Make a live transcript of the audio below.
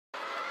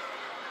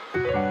Hey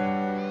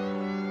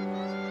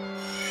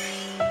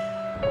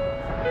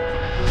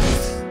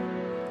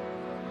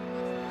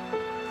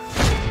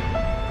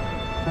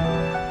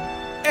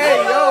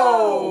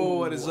yo!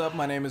 What is up?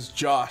 My name is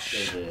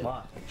Josh.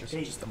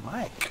 Just the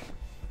mic.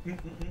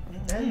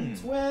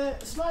 And we're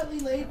slightly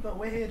late, but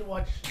we're here to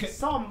watch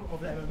some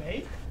of the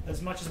MMA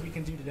as much as we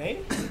can do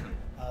today.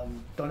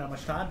 Don't have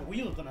much time, but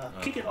we are gonna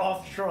kick it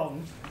off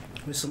strong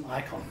with some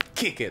IKON.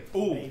 Kick it.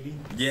 Ooh. Maybe.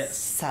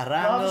 Yes.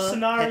 Love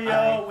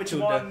scenario, which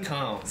one?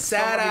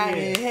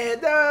 Sarangin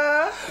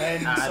heda.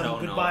 And I some don't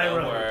goodbye know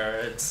the road.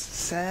 words.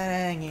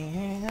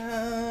 Sarangin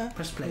heda.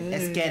 Press play.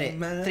 Let's get it.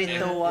 3,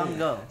 2, 1,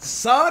 go.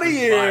 Song of the Goodbye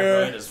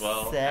year. road as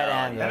well.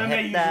 Sarang.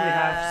 MMA usually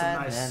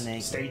have some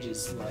nice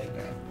stages, like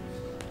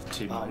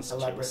 2 months.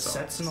 elaborate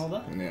sets and all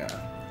that.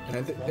 Yeah.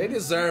 And they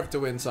deserve to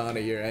win Song of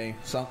the Year, eh?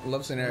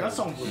 Love Scenario. That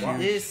song was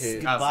This hit.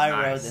 Goodbye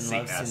That's Road nice. and Sing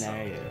Love that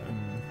Scenario.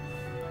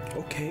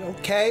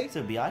 Okay.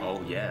 So be I?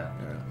 Oh yeah.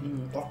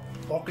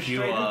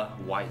 Orchestrated. Pure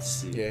white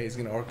suit. Yeah, he's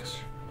gonna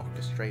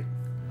orchestrate.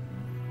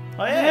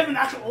 Oh They have an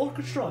actual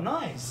orchestra.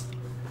 Nice.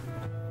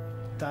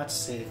 That's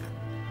sick.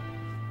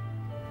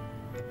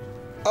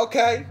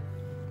 Okay.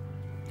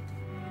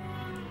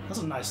 That's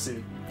a nice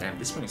suit. Damn,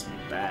 this brings me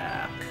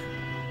back.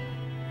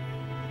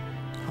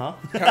 Huh?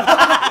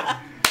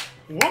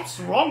 Whoops,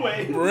 wrong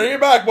way. Bring it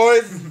back,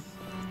 boys.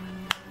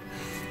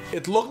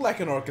 It looked like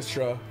an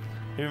orchestra.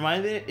 It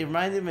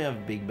reminded me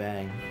of Big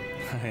Bang.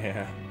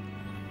 Yeah.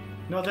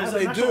 No, there's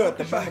They an actual do at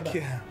the orchestra back,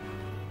 yeah.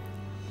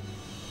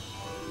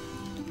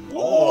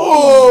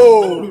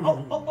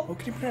 Oh! Oh,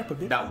 can you put up a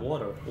bit? That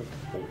water.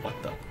 Oh, what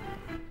the?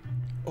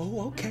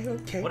 Oh,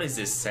 okay. What is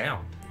this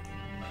sound?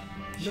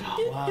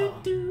 Wow.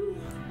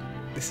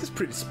 This is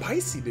pretty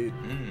spicy, dude.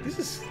 Mm. This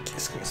is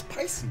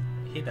spicy.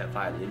 Hear that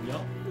violin,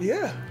 y'all?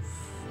 Yeah.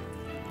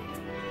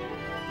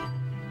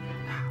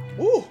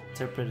 Ooh.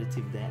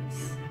 Interpretative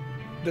dance.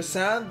 The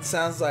sound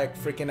sounds like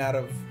freaking out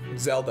of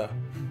Zelda.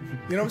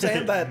 You know what I'm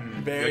saying? That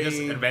very. You're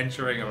just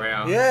adventuring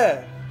around.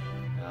 Yeah.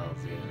 Hells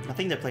yeah. I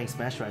think they're playing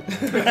Smash right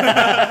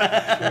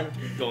now.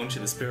 Going to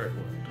the spirit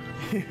world.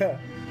 Yeah.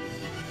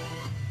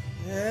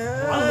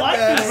 Yeah. I like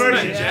this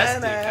version.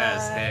 Majestic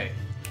as heck.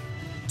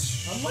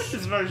 I like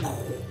this version.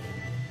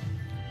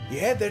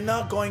 Yeah, they're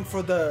not going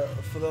for the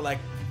like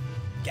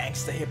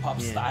gangsta hip hop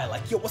Yeah. style.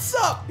 Like, yo, what's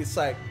up? It's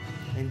like.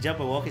 And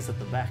Jumper Walk is at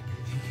the back.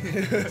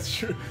 That's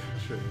true.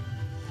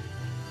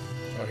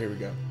 Oh, here we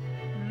go.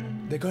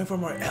 They're going for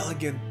more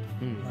elegant,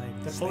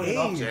 like They're pulling it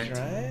off, stage,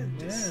 gentle. right?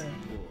 Just-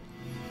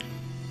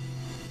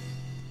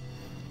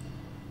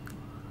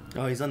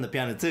 Yeah. Oh, he's on the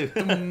piano too.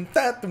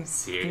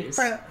 Serious?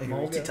 Here we go.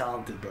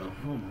 Multi-talented, bro.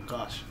 Oh my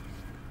gosh.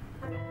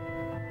 Oh,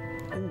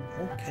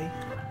 okay.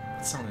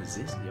 What song is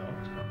this, y'all?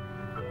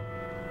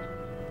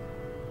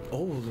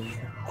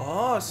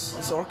 Oh,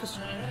 it's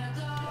orchestra.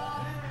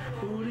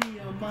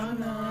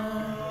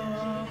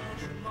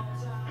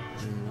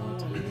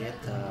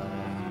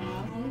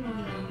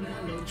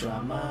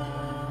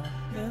 Drama.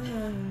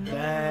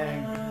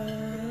 Bang.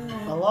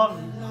 I love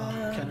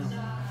kind of.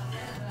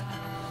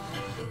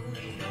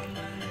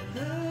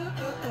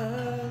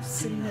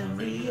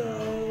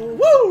 Scenario.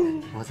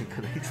 Woo! Wasn't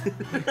connected.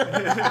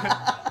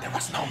 There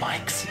was no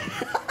mics.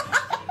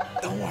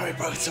 Don't worry,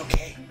 bro. It's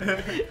okay.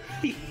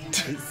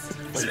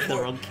 It's the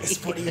wrong key. It's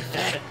for the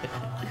effect.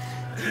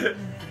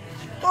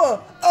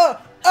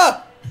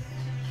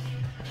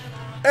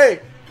 Hey,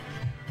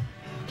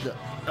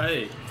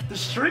 Hey, The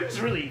strings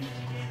really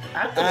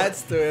add to it.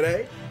 adds to it,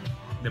 eh?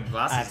 them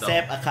glasses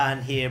Except I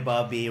can't hear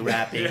Bobby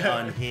rapping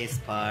on his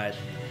part.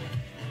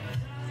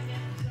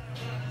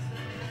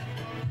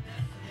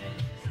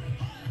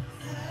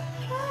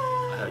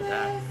 I heard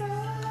that.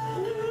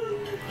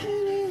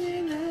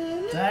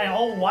 Dang,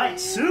 all white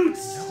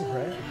suits.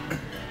 Right.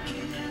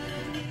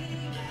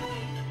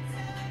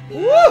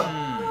 Woo!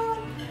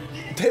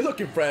 They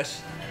looking fresh,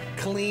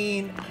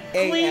 clean,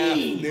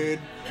 Clean. AF, dude.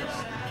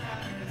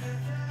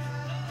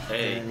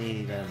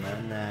 Hey.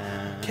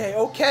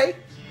 Okay.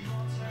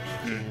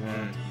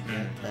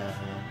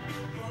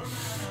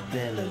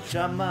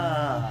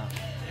 Drama.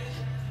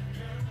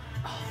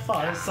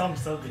 Oh, this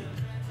song's so good.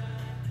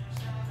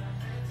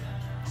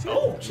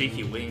 Oh,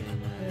 cheeky wing.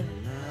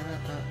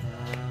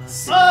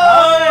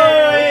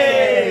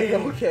 Hey!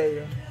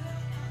 Okay.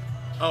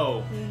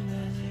 Oh.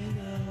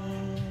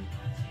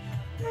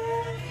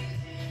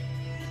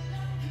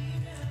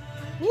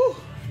 Woo!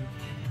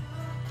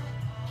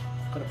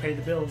 Gotta pay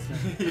the bills.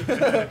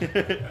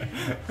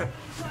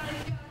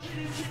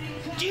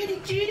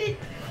 Judy.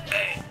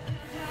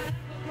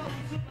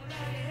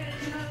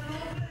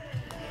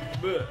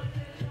 I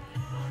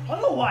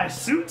don't know why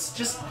suits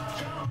just.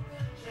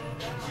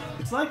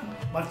 It's like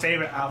my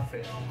favorite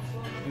outfit.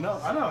 You know,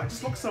 I don't know. It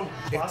just looks so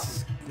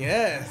classy.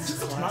 Yeah, it's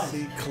just looks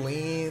classy, nice.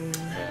 clean.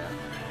 Yeah.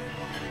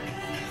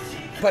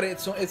 But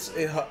it's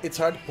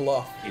hard to pull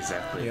off.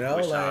 Exactly. You know,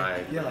 Wish like-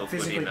 I Yeah, like look good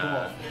physically in pull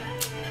off.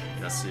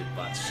 a suit,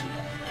 but shit.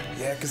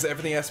 Yeah, because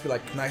everything has to be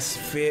like nice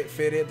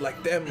fitted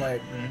like them.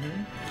 Like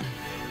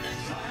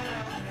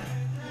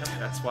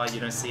That's That's why you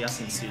don't see us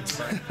in suits.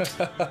 So.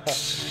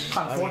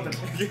 Can't afford them.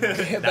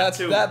 Yeah, That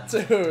too. that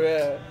too.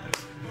 Yeah.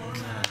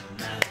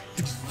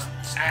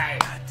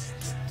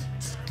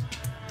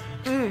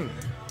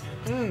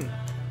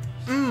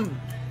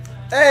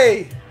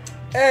 Hey,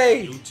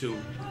 hey. You too.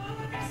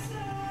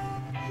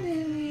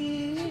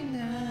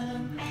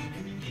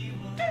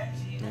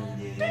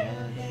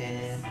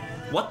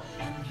 What?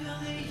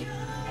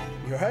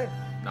 You're right.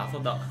 No, I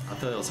thought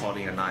it was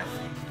holding a knife.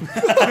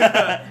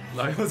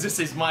 Like it was just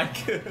his mic.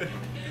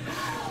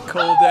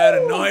 Call that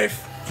a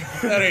knife?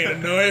 That ain't a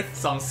knife.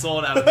 Some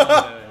sword out of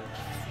nowhere.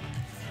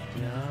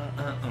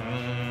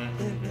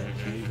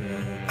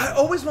 I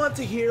always want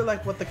to hear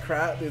like what the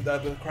crowd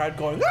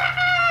going,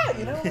 ah!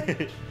 You know?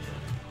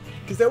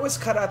 Because they always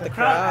cut out the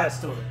crowd. adds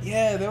to it.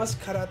 Yeah, they always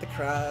cut out the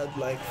crowd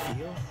like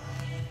feel.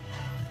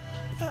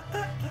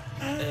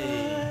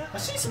 Hey, I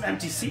see some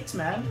empty seats,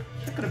 man.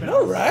 That could have been.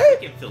 No, we right?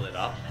 can fill it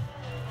up.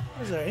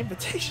 Where's our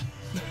invitation?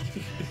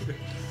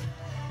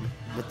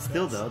 But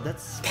still though,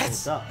 that's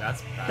fucked up.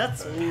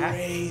 That's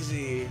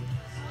Crazy.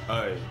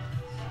 Oh.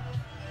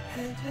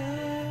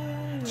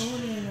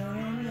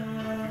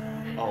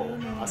 Oh,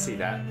 I see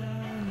that.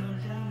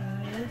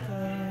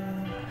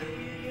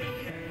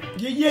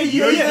 Yeah.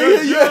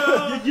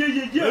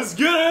 Let's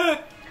get it!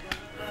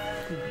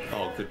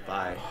 Oh,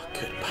 goodbye.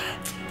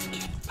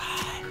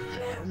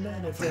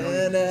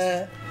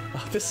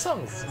 Oh, this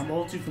song's I'm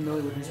all too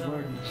familiar with this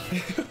word.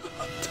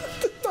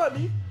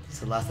 funny. It's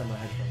the last time I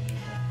heard from you.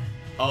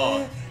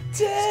 Oh,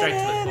 straight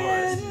to the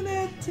chorus.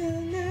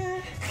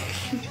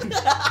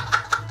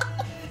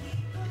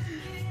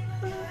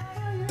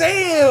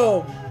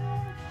 Damn!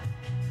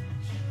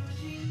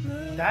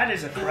 That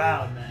is a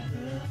crowd,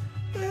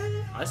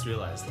 man. I just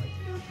realized, like,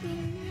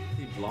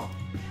 he blonde,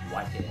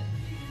 white hair.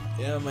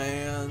 Yeah,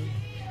 man.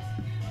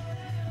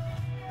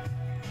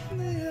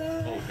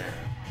 Oh,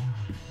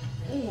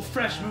 damn. Oh,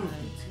 fresh movement.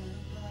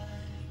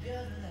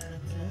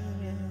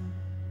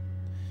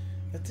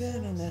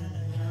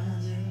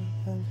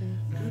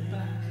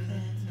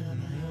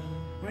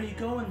 Where are you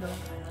going, though?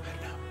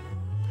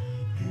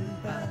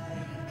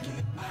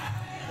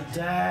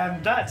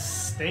 Damn, that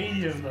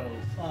stadium, though.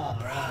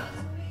 Alright.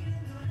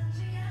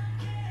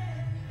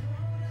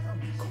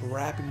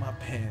 Crapping my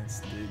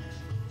pants, dude.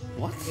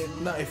 What?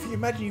 No, if you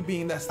imagine you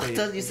being in that I stage.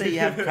 thought you say you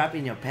have crap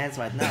in your pants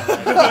right now.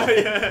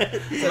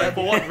 Like,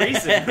 for what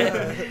reason?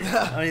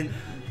 I mean,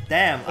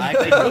 damn, I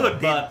They could,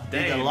 did but a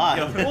damn. lot.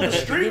 Oh, the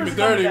streamers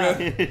dirty,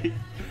 coming down. man.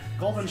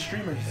 Golden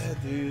streamers. Yeah,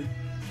 dude.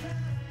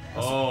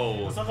 Oh.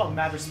 Let's talk about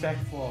mad respect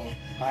for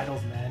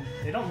idols, man.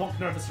 They don't look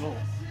nervous at all.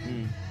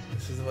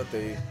 This is what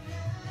they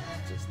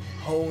just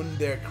hone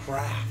their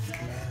craft,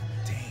 man.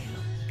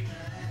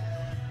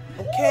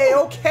 Damn. Okay,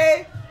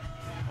 okay.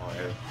 Oh,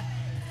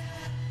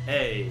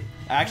 hey.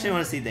 I actually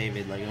want to see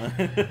David like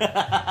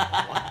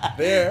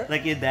There.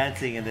 like you're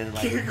dancing and then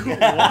like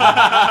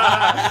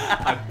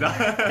I'm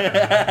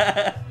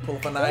done. Pull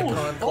up an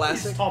IKON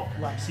classic. Top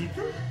like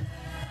see-through.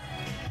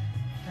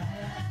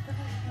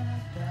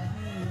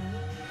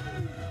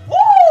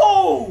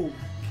 Whoa!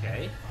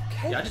 Okay.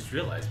 Yeah, I just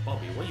realized,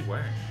 Bobby, what are you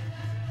wearing?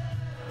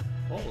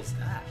 What was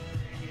that?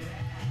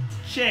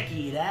 Check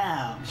it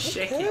out.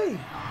 Check Okay. it.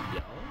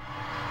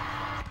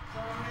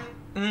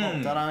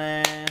 Yo.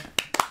 Ta-da.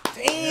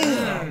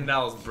 Damn. That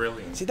was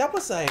brilliant. See, that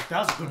was like,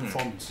 That was a good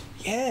performance.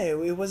 yeah,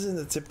 it wasn't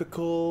the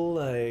typical,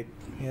 like,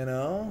 you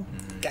know,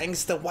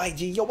 gangsta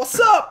YG. Yo, what's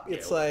up?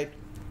 It's Yeah. like,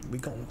 we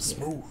going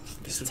smooth.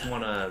 Just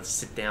want to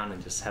sit down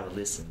and just have a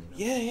listen.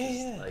 You know?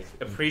 Yeah. Like,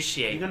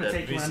 appreciate You're gonna the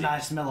take you on a music.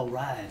 nice mellow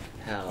ride.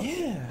 Hell.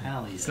 Yeah.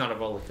 Hell It's yeah. not a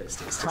roller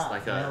coaster. It's just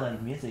like a.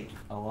 Melon music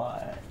a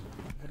lot.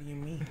 What do you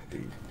mean,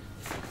 dude?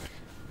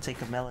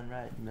 Take a melon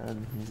ride.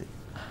 Melon music.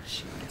 Oh,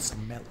 shit, it's a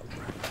mellow.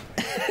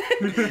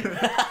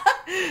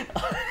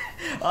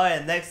 Oh,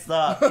 and next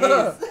up is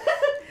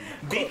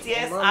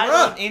BTS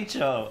Idol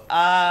intro.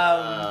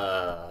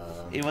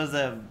 It was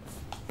a.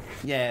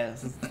 Yeah,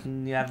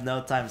 you have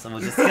no time, so we're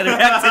just gonna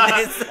react to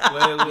this.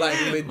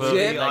 Like,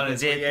 legit?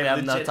 Legit, we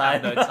have no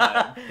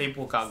time.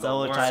 People can't So go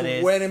we'll work. try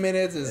this. 20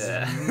 minutes is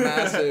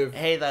massive.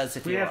 Hey, that's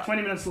if We you have want.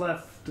 20 minutes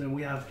left, and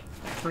we have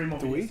 3 more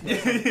Do we?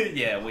 minutes.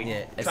 Yeah, we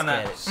Yeah, let's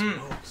tryna- get it.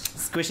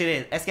 Squish it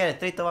in. Let's get it.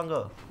 3, 2, 1,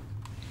 go.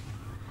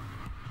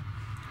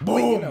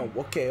 Wait, you know,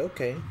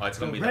 okay. Oh, it's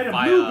gonna be Red the and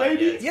fire. blue,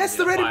 baby. Yeah, it's Yes,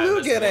 gonna the be red and fire blue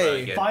versus get blue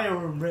a again. Fire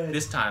and red.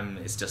 This time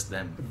it's just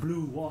them.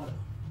 Blue water.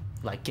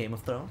 Like Game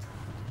of Thrones.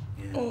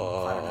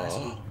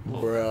 Oh,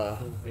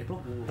 bruh.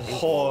 April.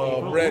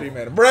 Oh, I'm ready,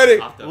 man. I'm ready.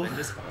 After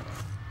Avengers.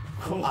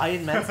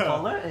 Iron Man's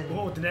collar and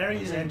Oh,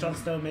 Daenerys and Jon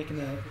Snow making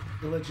a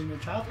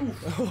illegitimate child.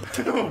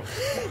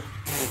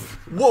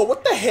 Oof. Whoa,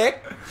 what the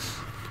heck?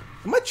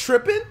 Am I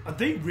tripping? Are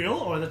they real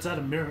or that's that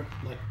a mirror?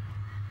 Like,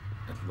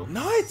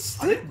 No, it's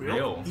are they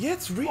real? Yeah,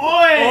 it's real.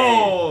 Oi!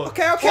 Oh!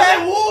 Okay, okay.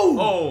 Whoa!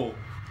 Oh!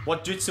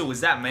 What jutsu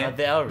is that, man?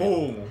 they are real.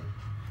 Oh!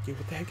 Yeah,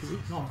 what the heck is this?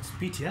 No, it's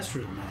BTS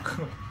real,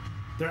 man.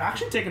 They're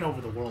actually taking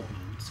over the world,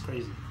 man. It's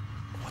crazy.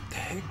 What the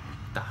heck?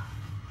 Da.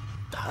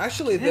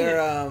 Actually, their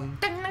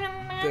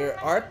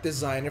art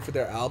designer for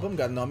their album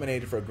got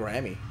nominated for a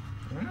Grammy.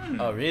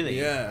 Oh, really?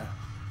 Yeah.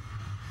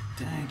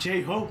 Dang,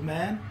 J-Hope,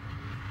 man.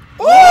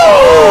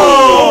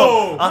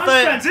 Oh! I Nice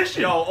thought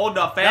transition. Yo, all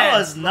the fans. that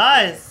was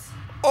nice.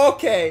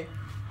 Okay.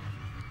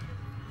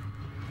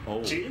 Oh.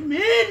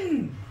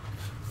 Jimin.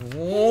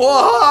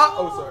 What?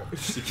 Oh,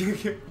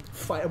 sorry.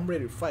 Fight. I'm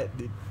ready to fight,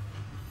 dude.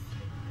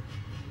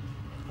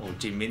 Oh,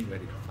 Jimin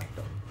ready to fight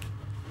though.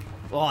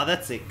 Oh,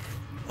 that's sick.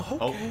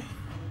 Okay.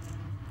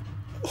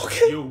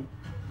 Okay. You.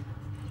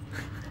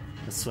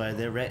 I swear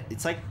they're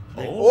it's like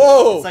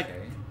Whoa. it's like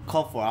Okay.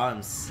 call for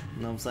arms.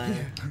 You know what I'm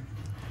saying?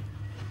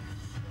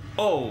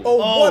 Oh.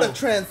 Oh, what a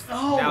trans.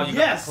 Oh, Now you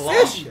yes. got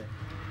cologne. Fish.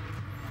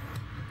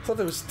 I thought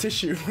there was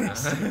tissue.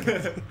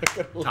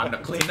 Time to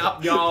clean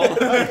up, y'all.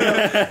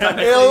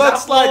 It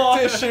looks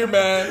like tissue,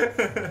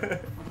 man.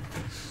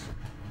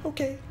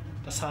 Okay.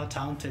 That's how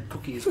talented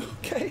Cookie is.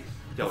 Okay.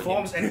 Yo,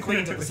 Performs and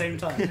cleans at the same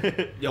time.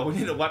 Yo, we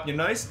need to wipe your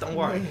nose. Don't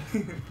worry.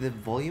 The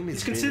volume is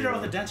He's considered really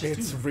other low. dancers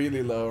It's too.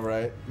 really low,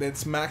 right?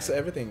 It's max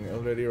everything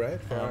already, right?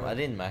 I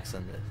didn't max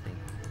on that thing.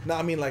 No,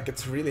 I mean like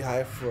it's really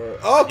high for.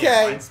 Yeah,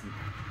 Okay. mine's-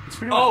 It's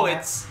pretty much Oh,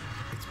 max.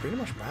 It's pretty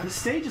much The max.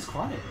 stage is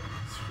quiet.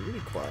 It's really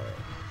quiet.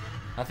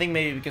 I think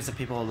maybe because the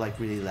people are like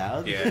really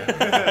loud.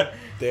 yeah.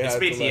 They It's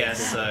had to,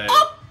 BTS, like-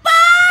 so.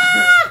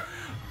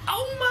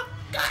 Oh my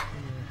god.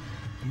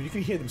 I mean, you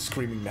can hear them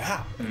screaming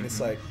now, and it's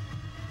like,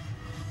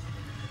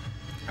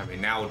 I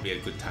mean, now would be a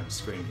good time to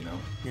scream, you know?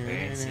 They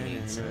ain't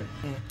singing, so.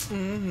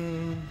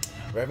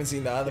 we haven't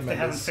seen the other They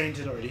haven't members.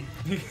 fainted already.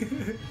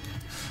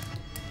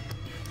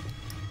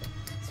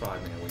 That's why,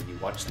 man, when you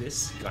watch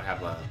this, you gotta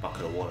have a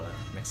bucket of water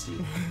next to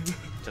you,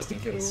 just in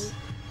Bucket of case.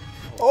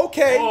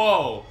 Okay.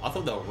 Oh, I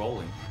thought they were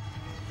rolling.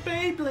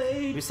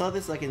 Beyblade. We saw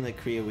this like in the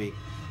Korea week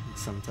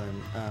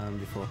sometime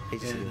before.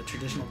 Ages Yeah, ago. the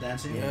traditional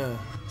dancing. Yeah.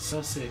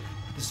 So sick.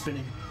 The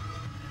spinning.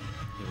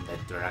 Even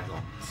that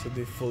dragon. So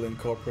they full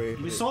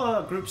incorporate. We it. saw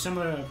a group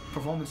similar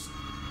performance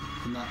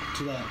in that,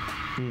 to that.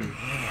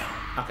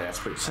 Okay, that's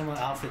pretty Similar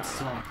outfits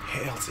as well.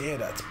 Hells yeah,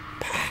 that's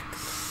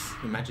packs.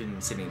 Imagine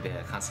sitting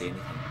there, can't see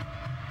anything.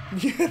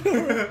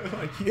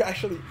 Like you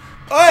actually.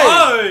 Hey!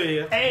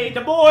 Oh! Hey,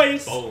 the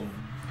boys! Boom.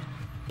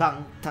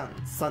 Bang Tan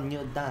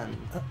Sonyo Dan.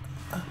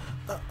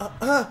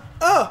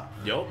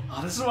 Yo.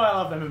 Oh, this is why I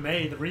love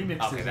MMA, the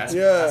remixes. Okay, that's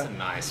Yeah. that's a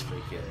nice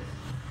freaking.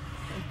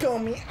 Call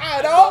me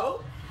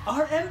Idol.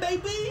 RM,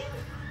 baby!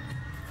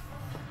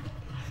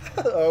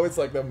 I always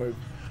like that move.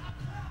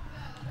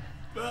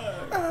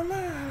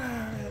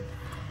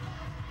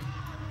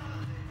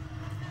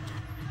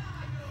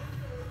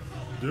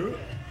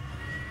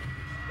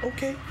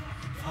 Okay.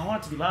 I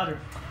want it to be louder.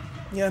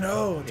 Yeah,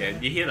 no. Yeah,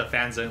 you hear the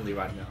fans only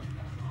right now.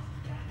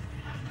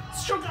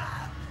 Sugar!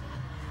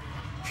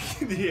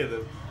 You hear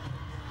them.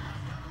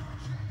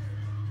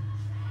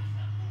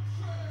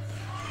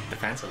 The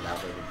fans are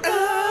louder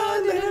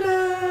than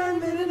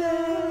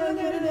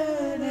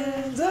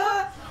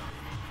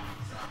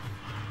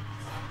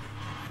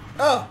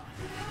Oh.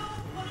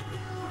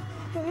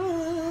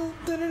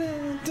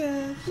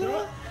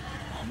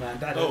 Oh man,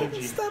 that Oh.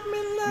 energy.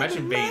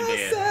 Imagine being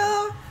there.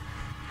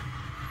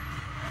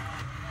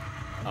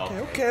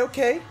 Oh,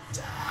 Okay.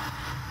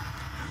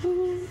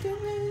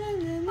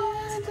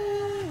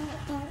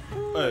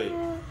 Hey.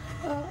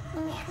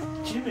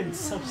 Jimin's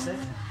so sick.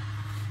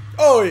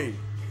 Oi.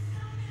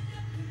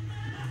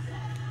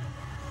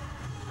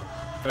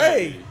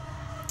 Hey.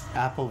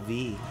 Apple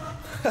V.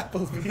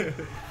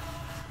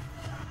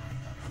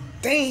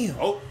 Damn.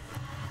 Oh.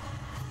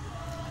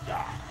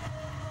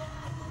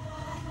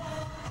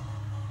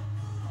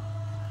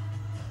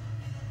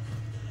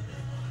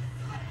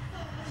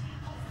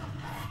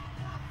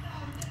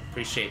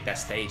 Appreciate that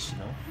stage, you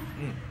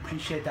know?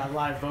 Appreciate that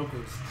live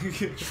vocals.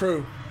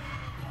 True.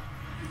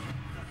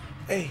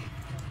 Hey.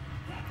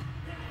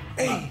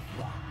 Hey.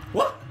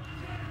 What?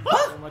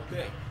 What? Like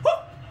that.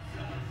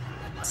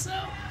 What's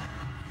up?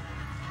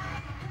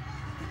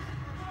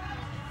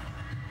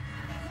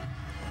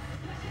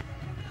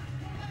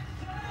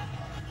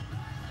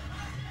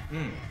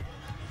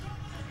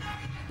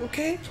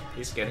 Okay.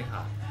 It's getting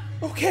hot.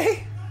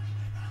 Okay.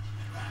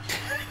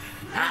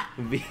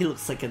 V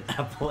looks like an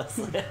apple.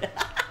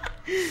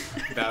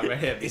 That right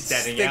here is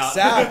standing Sticks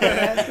out. out,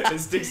 man. It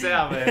sticks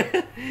out,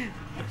 man.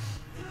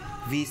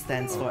 V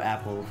stands for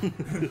apple.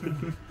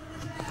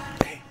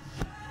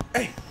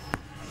 Hey.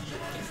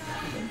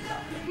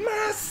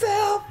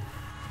 Myself.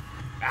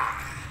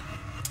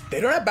 They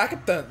don't have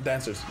backup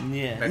dancers.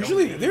 Yeah. They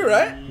Usually they do,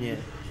 right? Yeah.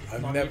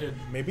 I've Not never, needed.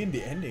 maybe in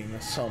the ending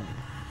or some.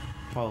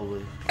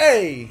 Probably.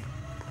 Hey.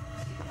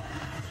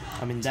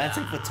 I mean,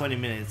 dancing for 20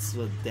 minutes,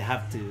 well, they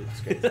have to.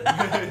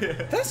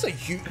 That's a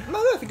huge. Now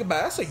that I think about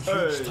it, that's a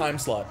huge Hey. time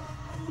slot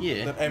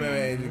Yeah. that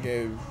MMA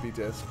gave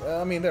BTS.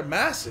 I mean, they're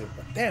massive,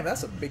 but damn,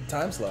 that's a big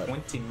time slot.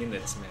 20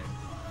 minutes, man.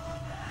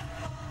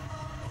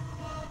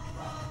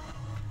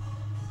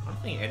 I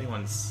don't think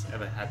anyone's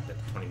ever had that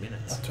 20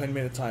 minutes.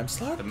 20-minute time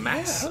slot. The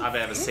max Yeah, I I've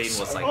don't ever think seen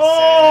was so. like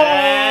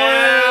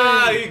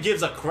Oh! 7. Who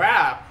gives a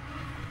crap?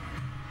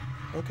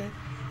 Okay.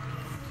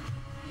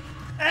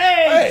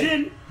 Hey, Hey!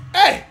 Jin!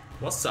 Hey.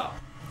 What's up?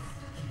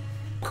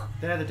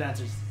 They're the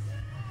dancers.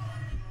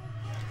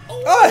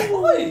 Hey.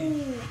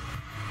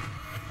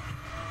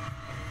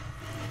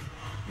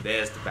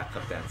 There's the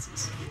backup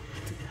dancers.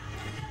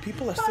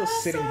 People are still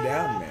sitting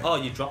down, man. Oh,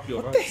 you dropped your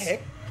What ropes. the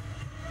heck?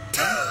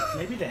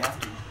 Maybe they have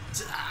to.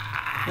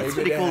 That's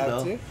pretty they cool have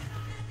though. to.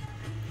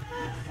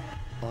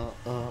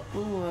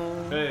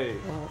 Hey.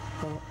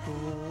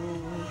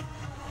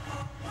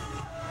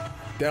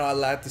 They're not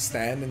allowed to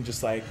stand and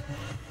just like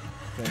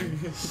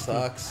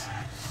sucks.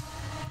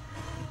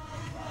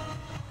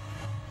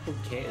 Who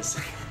cares?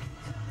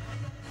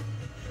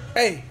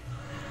 Hey,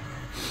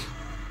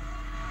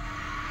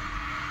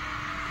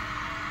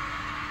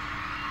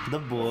 The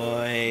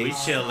boys. We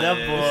chillin'. The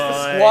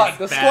The boys.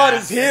 the squad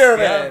is here, The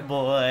man.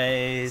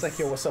 boys. It's like,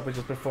 yo, what's up? We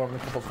just performed a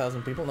couple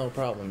thousand people, no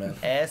problem, man.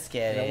 Let's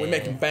get You know, it. we're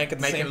making bank at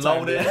the Making same time.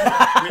 loaded.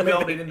 dude. We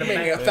loaded in the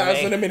Making bank.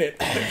 1,000 a minute.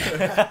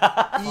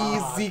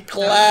 Easy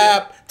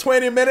clap.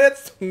 20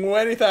 minutes,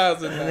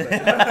 20,000.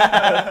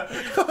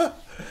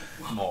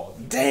 More.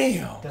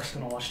 Damn. Just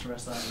gonna watch the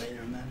rest of that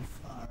later, man.